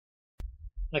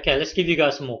Okay, let's give you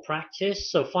guys some more practice.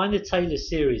 So find the Taylor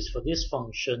series for this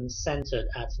function centered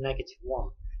at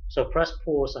 -1. So press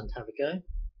pause and have a go.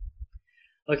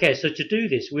 Okay, so to do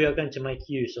this, we are going to make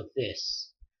use of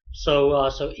this.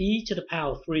 So e to the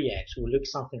power of 3x will look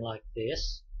something like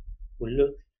this. Will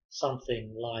look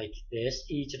something like this.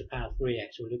 E to the power of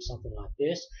 3x will look something like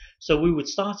this. So we would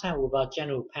start out with our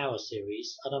general power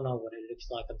series. I don't know what it looks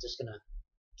like. I'm just going to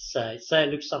say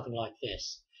it looks something like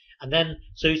this. And then,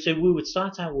 so we would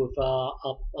start out with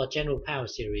our general power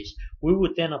series. We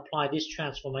would then apply this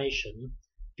transformation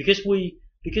because we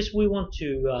want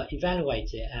to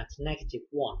evaluate it at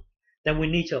 -1. Then we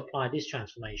need to apply this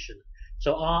transformation.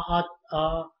 So our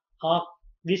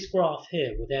this graph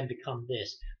here will then become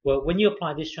this. Well, when you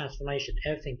apply this transformation,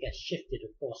 everything gets shifted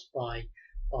across by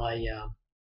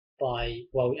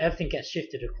everything gets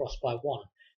shifted across by 1.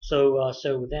 So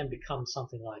it will then become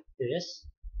something like this.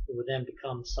 It will then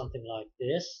become something like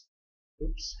this.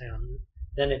 Oops, hang on.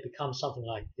 Then it becomes something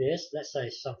like this. Let's say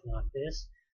something like this.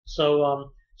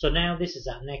 So now this is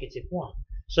at -1.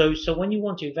 So when you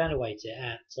want to evaluate it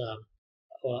at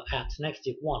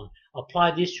 -1,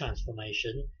 apply this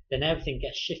transformation. Then everything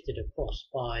gets shifted across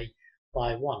by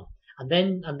 1. And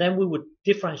then we would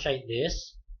differentiate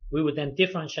this. We would then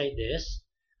differentiate this.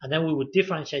 And then we would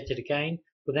differentiate it again,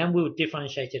 but then we would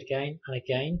differentiate it again and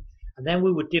again, and then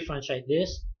we would differentiate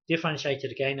this, differentiate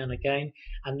it again and again,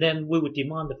 and then we would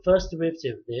demand the first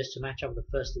derivative of this to match up with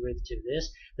the first derivative of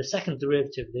this, the second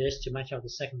derivative of this to match up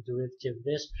with the second derivative of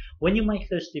this. When you make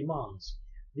those demands,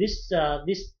 this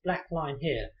black line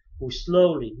here will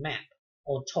slowly map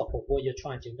on top of what you're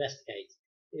trying to investigate.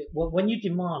 When you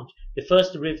demand the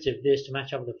first derivative of this to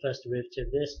match up with the first derivative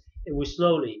of this, it will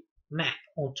slowly map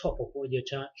on top of what you're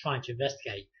trying to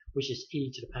investigate, which is e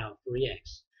to the power of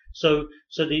 3x. So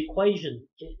the equation.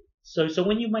 So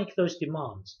when you make those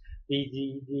demands,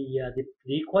 the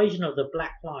equation of the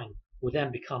black line will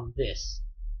then become this.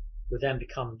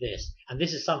 And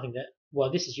this is something that,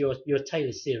 well, this is your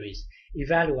Taylor series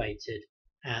evaluated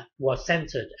at, well,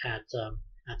 centered at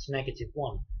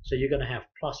 -1. So you're going to have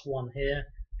 +1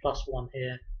 here, +1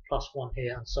 here, +1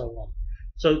 here, and so on.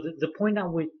 So the point that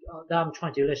I'm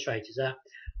trying to illustrate is that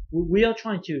we are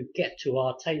trying to get to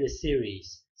our Taylor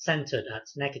series centered at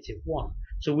 -1.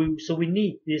 So we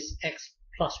need this x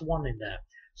plus 1 in there.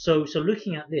 So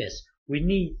looking at this, we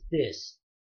need this.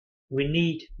 We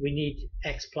need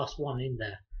x plus 1 in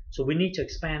there. So we need to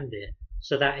expand it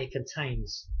so that it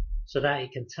contains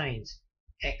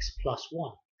x plus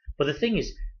 1. But the thing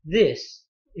is, this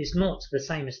is not the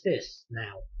same as this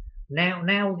now.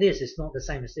 Now this is not the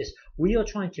same as this. We are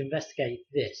trying to investigate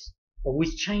this, or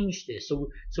we've changed this.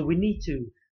 So we need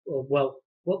to, well,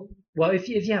 if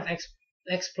you have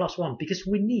x plus 1, because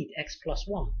we need x plus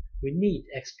 1, we need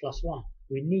x plus 1,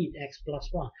 we need x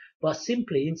plus 1. But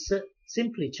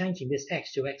simply changing this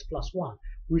x to x plus 1,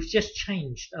 we've just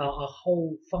changed our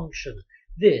whole function.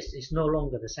 This is no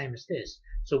longer the same as this.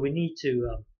 So we need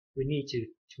to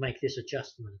make this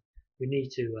adjustment. We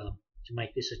need to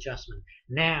make this adjustment.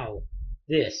 Now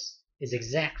this is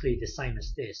exactly the same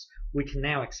as this. We can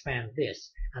now expand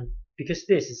this, and because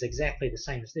this is exactly the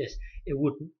same as this, it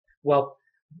would, well,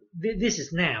 this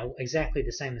is now exactly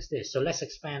the same as this. So let's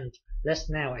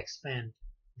now expand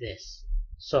this.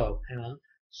 So hang on.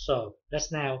 So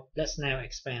let's now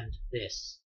expand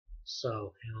this.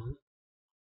 So hang on.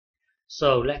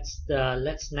 So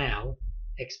let's now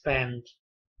expand.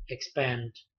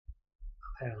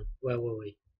 Hang on, where were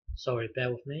we? Sorry,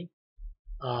 bear with me.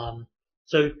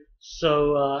 So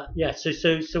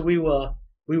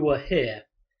we were here.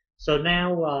 So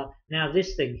now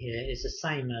this thing here is the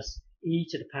same as e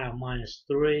to the power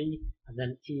 -3, and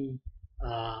then e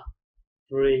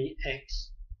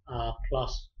 3x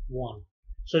plus 1.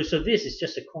 So this is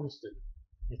just a constant.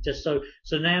 It's just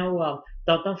so now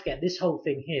don't forget, this whole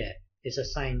thing here is the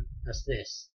same as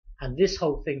this, and this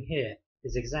whole thing here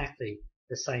is exactly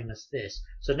the same as this.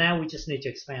 So now we just need to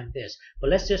expand this. But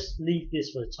let's just leave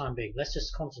this for the time being. Let's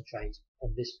just concentrate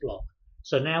on this block.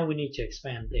 So now we need to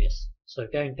expand this. So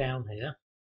going down here,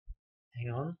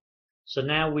 hang on. So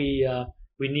now we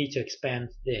need to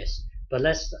expand this. But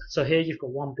so here you've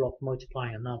got one block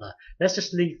multiplying another. Let's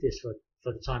just leave this for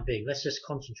the time being. Let's just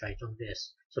concentrate on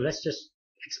this. So let's just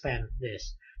expand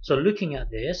this. So looking at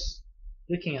this,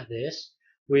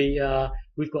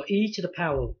 we've got e to the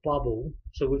power of bubble.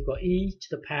 So we've got e to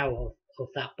the power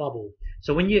of that bubble.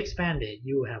 So when you expand it,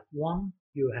 you have 1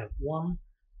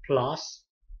 plus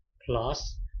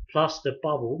the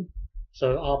bubble.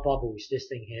 So our bubble is this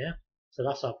thing here. So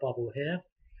that's our bubble here.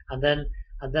 And then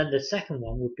the second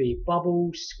one would be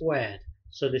bubble squared.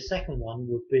 So the second one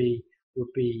would be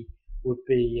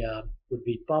would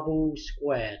be bubble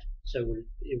squared. So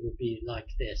it would be like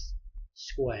this,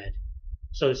 squared.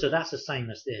 So that's the same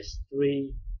as this,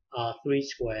 3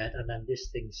 squared, and then this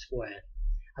thing squared,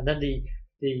 and then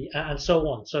and so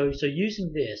on. So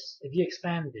using this, if you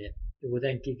expand it, it will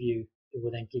then give you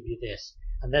this,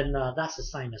 and then that's the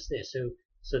same as this.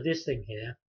 So this thing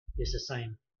here is the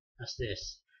same as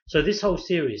this. So this whole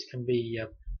series can be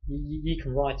you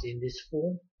can write it in this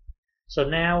form. So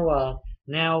now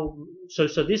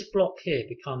so this block here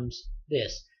becomes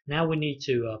this. Now we need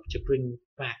to bring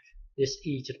back this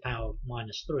e to the power of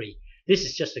 -3. This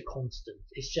is just a constant.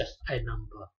 It's just a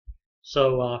number.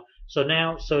 So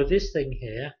so this thing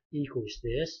here equals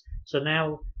this. So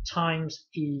now times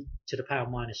e to the power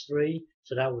of -3.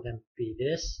 So that will then be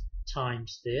this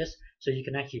times this. So you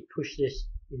can actually push this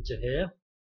into here.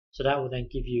 So that will then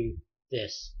give you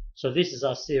this. So this is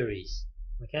our series.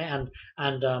 Okay, and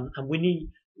we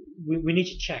need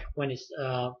to check when it's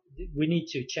we need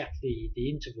to check the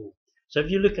interval. So if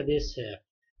you look at this here,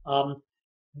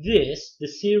 the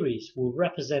series will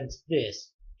represent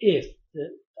this if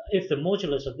the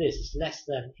modulus of this is less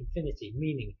than infinity,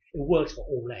 meaning it works for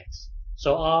all x.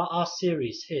 So our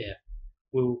series here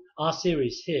will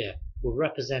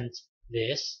represent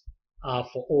this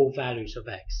for all values of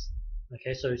x.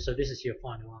 Okay, so this is your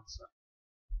final answer.